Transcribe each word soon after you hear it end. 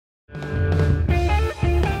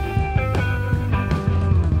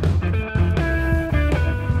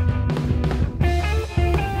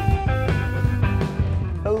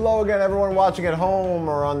Hello again, everyone watching at home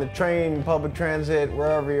or on the train, public transit,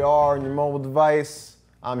 wherever you are on your mobile device.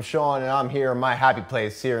 I'm Sean and I'm here in my happy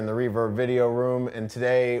place here in the Reverb video room, and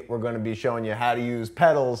today we're going to be showing you how to use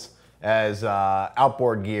pedals as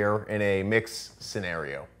outboard gear in a mix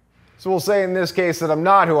scenario. So we'll say in this case that I'm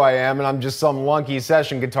not who I am and I'm just some lunky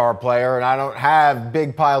session guitar player and I don't have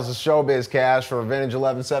big piles of showbiz cash for vintage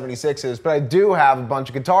 1176s, but I do have a bunch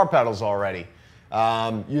of guitar pedals already.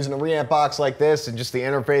 Using a reamp box like this and just the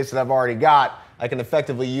interface that I've already got, I can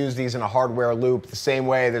effectively use these in a hardware loop the same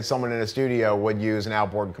way that someone in a studio would use an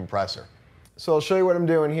outboard compressor. So I'll show you what I'm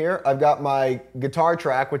doing here. I've got my guitar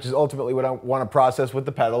track, which is ultimately what I want to process with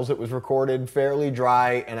the pedals. It was recorded fairly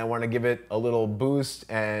dry and I want to give it a little boost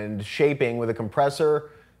and shaping with a compressor,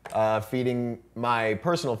 feeding my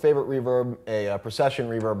personal favorite reverb, a Procession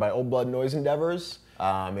reverb by Old Blood Noise Endeavors.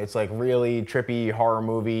 It's like really trippy horror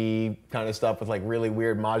movie kind of stuff with like really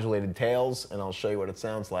weird modulated tails, and I'll show you what it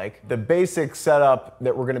sounds like. The basic setup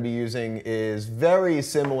that we're going to be using is very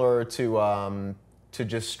similar to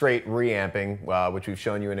just straight reamping, which we've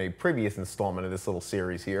shown you in a previous installment of this little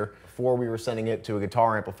series here. Before we were sending it to a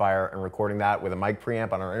guitar amplifier and recording that with a mic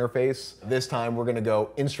preamp on our interface. This time we're going to go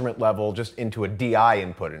instrument level just into a DI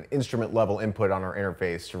input, an instrument level input on our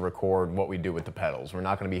interface to record what we do with the pedals. We're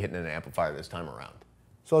not going to be hitting an amplifier this time around.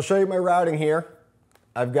 So I'll show you my routing here.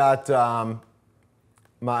 I've got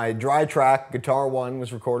my dry track, guitar 1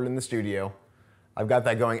 was recorded in the studio. I've got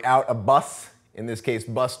that going out a bus, in this case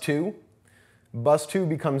bus 2. Bus 2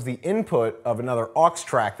 becomes the input of another aux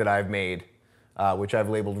track that I've made, which I've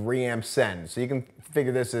labeled reamp send. So you can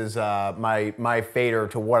figure this as my fader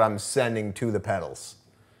to what I'm sending to the pedals.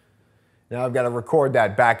 Now I've got to record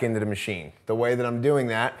that back into the machine. The way that I'm doing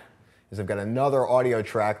that is I've got another audio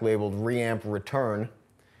track labeled reamp return.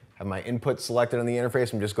 Have my input selected on the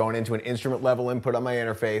interface. I'm just going into an instrument level input on my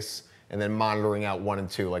interface and then monitoring out 1 and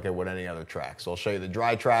 2 like I would any other track. So I'll show you the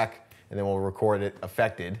dry track and then we'll record it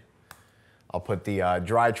affected. I'll put the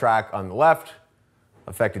dry track on the left,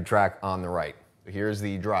 affected track on the right. So here's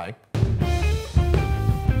the dry.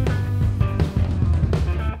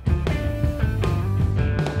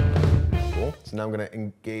 Cool. So now I'm going to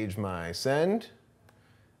engage my send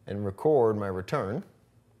and record my return.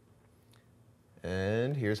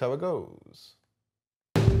 And here's how it goes.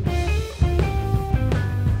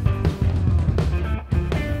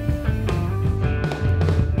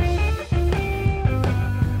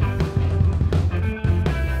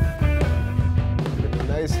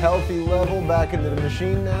 Nice healthy level back into the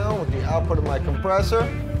machine now with the output of my compressor.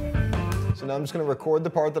 So now I'm just going to record the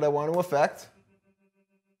part that I want to affect.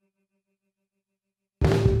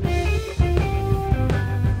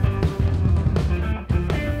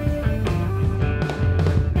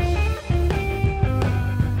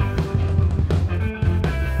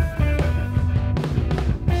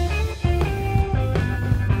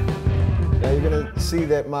 Now you're going to see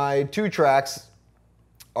that my 2 tracks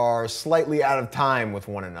are slightly out of time with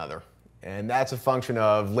one another. And that's a function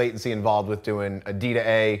of latency involved with doing a D to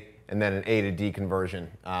A and then an A to D conversion.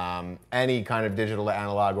 Any kind of digital to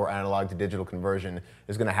analog or analog to digital conversion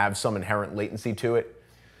is going to have some inherent latency to it.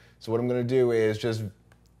 So what I'm going to do is just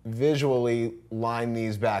visually line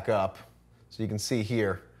these back up. So you can see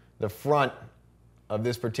here, the front of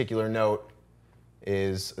this particular note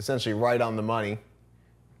is essentially right on the money.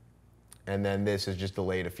 And then this is just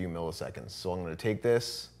delayed a few milliseconds. So I'm going to take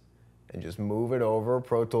this and just move it over.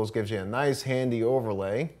 Pro Tools gives you a nice handy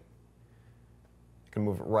overlay. You can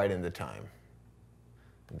move it right into time.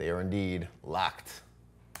 They are indeed locked.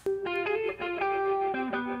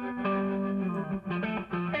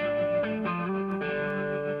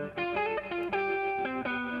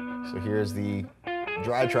 So here's the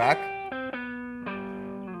dry track.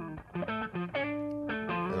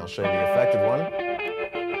 And I'll show you the affected one.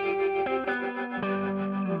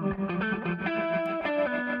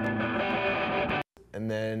 And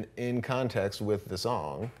then in context with the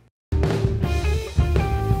song.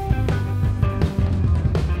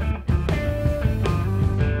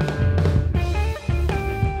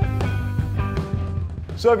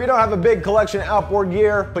 So if you don't have a big collection of outboard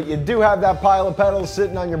gear, but you do have that pile of pedals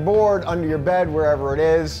sitting on your board, under your bed, wherever it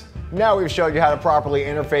is, now we've showed you how to properly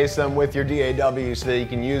interface them with your DAW so that you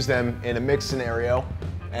can use them in a mix scenario.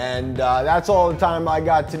 And that's all the time I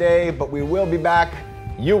got today, but we will be back.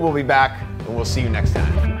 You will be back, and we'll see you next time.